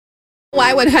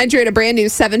Y100, a brand new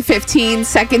 7:15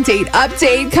 second date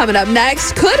update coming up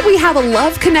next. Could we have a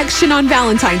love connection on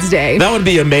Valentine's Day? That would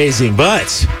be amazing,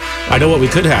 but I know what we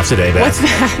could have today, Beth. What's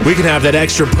that? We could have that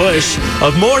extra push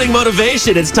of morning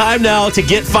motivation. It's time now to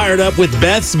get fired up with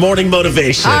Beth's morning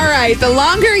motivation. All right, the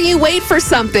longer you wait for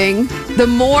something, the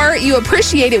more you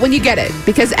appreciate it when you get it,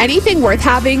 because anything worth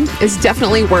having is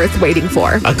definitely worth waiting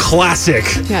for. A classic.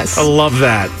 Yes. I love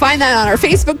that. Find that on our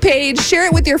Facebook page, share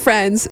it with your friends.